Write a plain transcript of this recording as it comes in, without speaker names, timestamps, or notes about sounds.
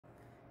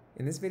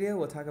In this video,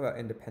 we'll talk about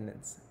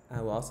independence.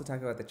 We'll also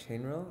talk about the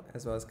chain rule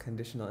as well as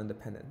conditional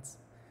independence.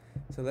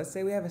 So let's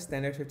say we have a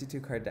standard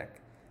 52 card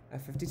deck. A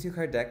 52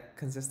 card deck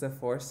consists of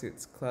 4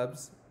 suits: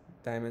 clubs,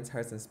 diamonds,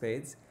 hearts, and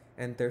spades,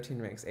 and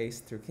 13 ranks, ace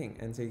through king.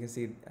 And so you can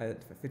see a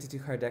 52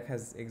 card deck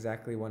has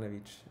exactly one of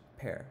each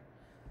pair.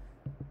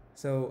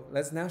 So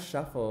let's now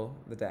shuffle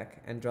the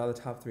deck and draw the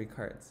top 3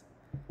 cards.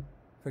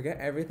 Forget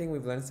everything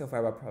we've learned so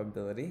far about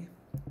probability.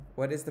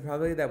 What is the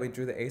probability that we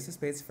drew the ace of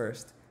spades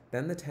first,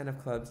 then the 10 of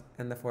clubs,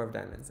 and the 4 of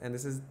diamonds? And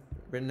this is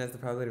written as the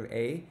probability of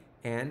A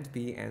and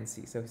B and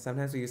C. So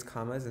sometimes we use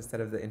commas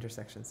instead of the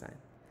intersection sign.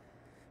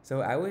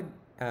 So I would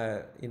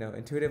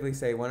intuitively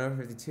say 1 over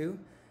 52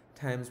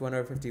 times 1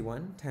 over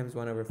 51 times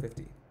 1 over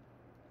 50.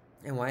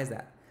 And why is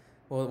that?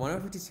 Well, 1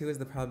 over 52 is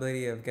the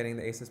probability of getting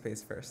the ace of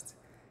spades first.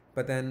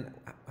 But then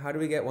how do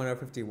we get 1 over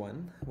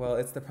 51? Well,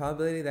 it's the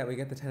probability that we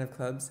get the 10 of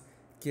clubs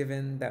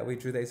given that we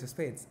drew the ace of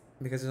spades,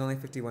 because there's only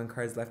 51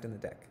 cards left in the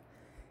deck.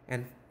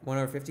 And 1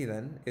 over 50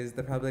 then is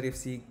the probability of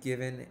C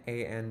given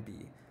A and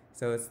B.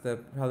 So it's the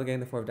probability of getting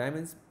the 4 of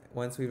diamonds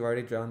once we've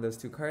already drawn those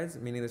 2 cards,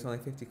 meaning there's only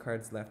 50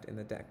 cards left in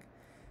the deck.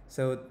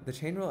 So the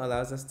chain rule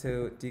allows us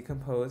to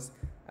decompose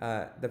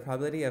the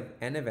probability of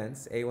n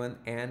events, A1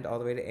 and all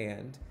the way to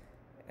AND,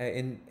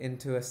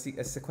 into a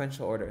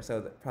sequential order. So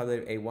the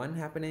probability of A1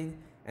 happening,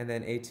 and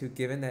then A2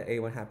 given that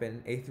A1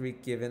 happened,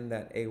 A3 given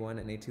that A1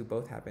 and A2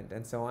 both happened,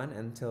 and so on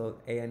until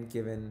AN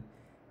given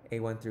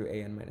A1 through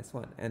AN minus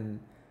 1.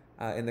 And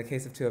in the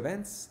case of 2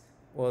 events,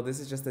 well, this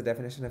is just the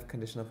definition of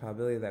conditional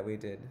probability that we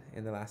did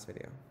in the last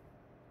video.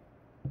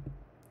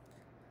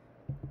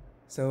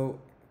 So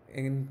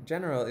in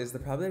general, is the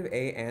probability of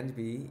A and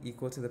B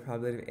equal to the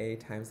probability of A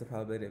times the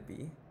probability of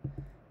B?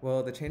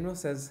 Well, the chain rule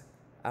says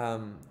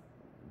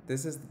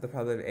this is the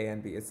probability of A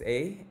and B. It's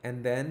A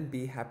and then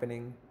B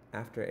happening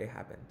after A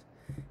happened.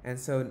 And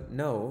so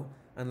no,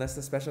 unless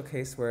the special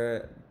case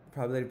where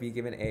probability of B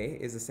given A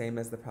is the same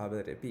as the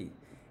probability of B.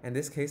 And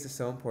this case is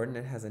so important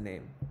it has a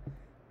name.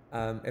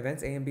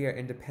 Events A and B are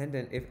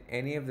independent if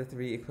any of the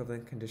 3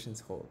 equivalent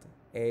conditions hold.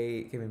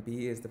 A given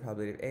B is the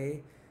probability of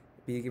A,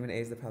 B given A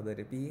is the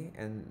probability of B,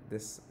 and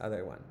this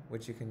other one,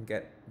 which you can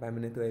get by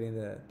manipulating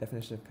the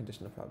definition of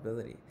conditional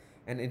probability.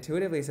 And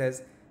intuitively it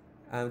says,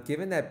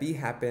 given that B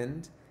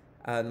happened,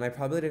 my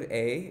probability of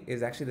A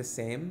is actually the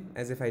same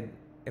as if I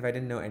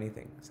didn't know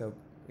anything. So,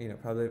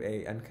 probability of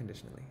A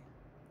unconditionally.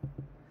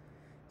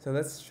 So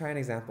let's try an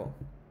example.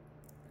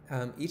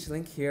 Each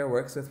link here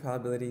works with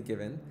probability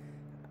given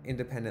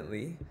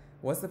independently.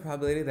 What's the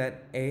probability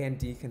that A and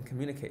D can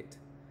communicate?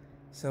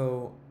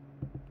 So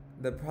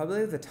the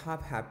probability of the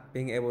top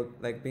being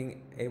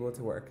able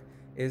to work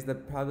is the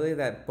probability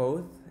that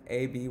both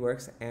A, B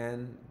works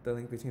and the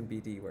link between B,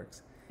 D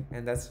works.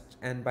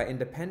 And by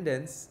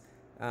independence,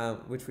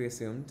 which we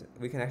assumed,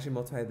 we can actually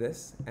multiply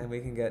this and we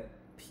can get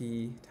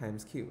P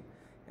times Q.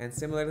 And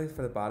similarly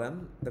for the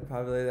bottom, the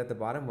probability that the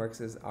bottom works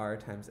is R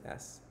times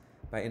S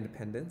by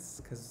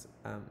independence, because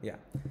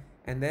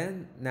And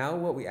then now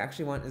what we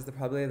actually want is the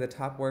probability the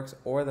top works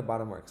or the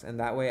bottom works, and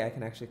that way I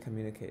can actually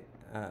communicate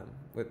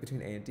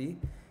between A and D.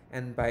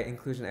 And by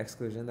inclusion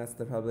exclusion, that's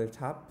the probability of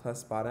top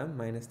plus bottom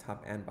minus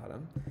top and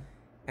bottom.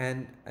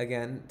 And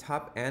again,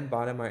 top and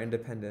bottom are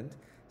independent,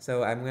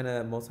 so I'm going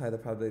to multiply the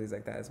probabilities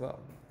like that as well.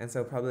 And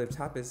so probability of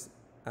top is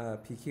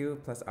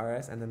PQ plus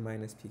RS and then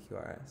minus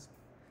PQRS.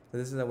 So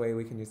this is a way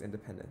we can use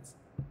independence.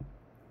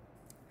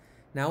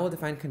 Now we'll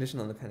define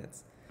conditional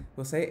independence.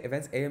 We'll say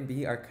events A and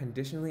B are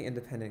conditionally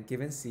independent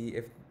given C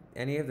if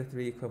any of the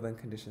 3 equivalent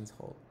conditions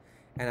hold.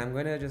 And I'm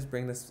going to just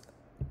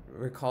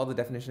recall the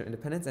definition of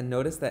independence, and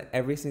notice that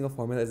every single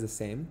formula is the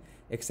same,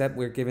 except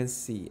we're given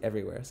C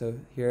everywhere. So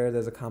here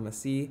there's a comma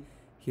C,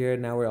 here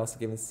now we're also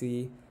given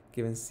C,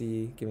 given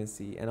C, given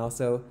C. And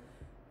also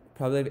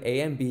probability of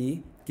A and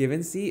B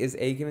given C is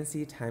A given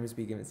C times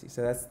B given C.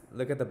 So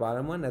look at the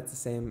bottom one, that's the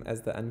same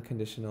as the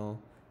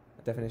unconditional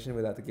definition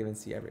without the given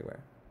C everywhere.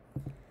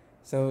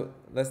 So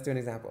let's do an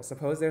example.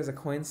 Suppose there's a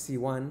coin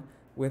C1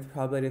 with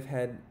probability of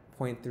head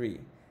 0.3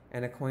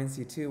 and a coin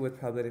C2 with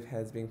probability of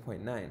heads being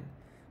 0.9.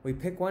 We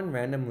pick one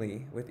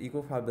randomly with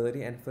equal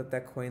probability and flip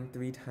that coin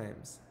 3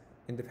 times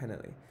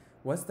independently.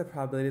 What's the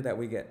probability that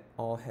we get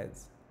all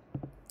heads?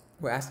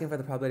 We're asking for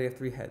the probability of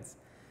 3 heads.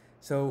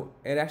 So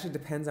it actually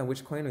depends on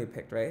which coin we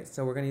picked, right?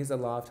 So we're going to use the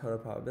law of total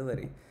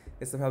probability.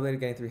 It's the probability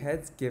of getting 3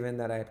 heads given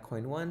that I had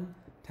coin 1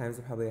 times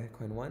the probability I had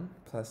coin 1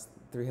 plus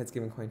 3 heads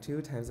given coin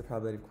 2 times the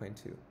probability of coin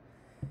 2.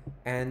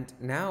 And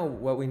now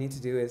what we need to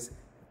do is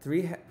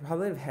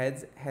probability of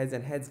heads,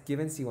 and heads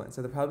given C1.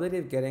 So the probability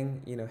of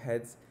getting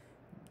heads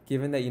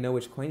given that you know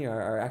which coin you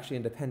are actually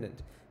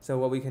independent. So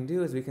what we can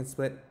do is we can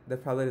split the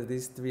probability of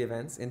these 3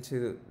 events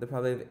into the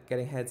probability of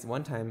getting heads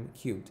 1 time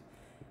cubed,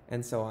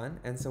 and so on.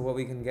 And so what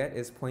we can get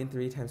is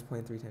 0.3 times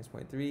 0.3 times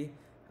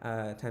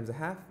 0.3 times a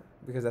half,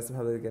 because that's the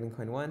probability of getting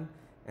coin 1,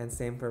 and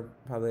same for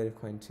probability of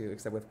coin 2,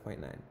 except with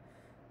 0.9.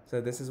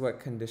 So this is what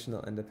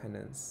conditional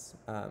independence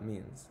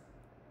means.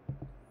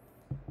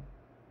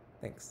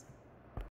 Thanks.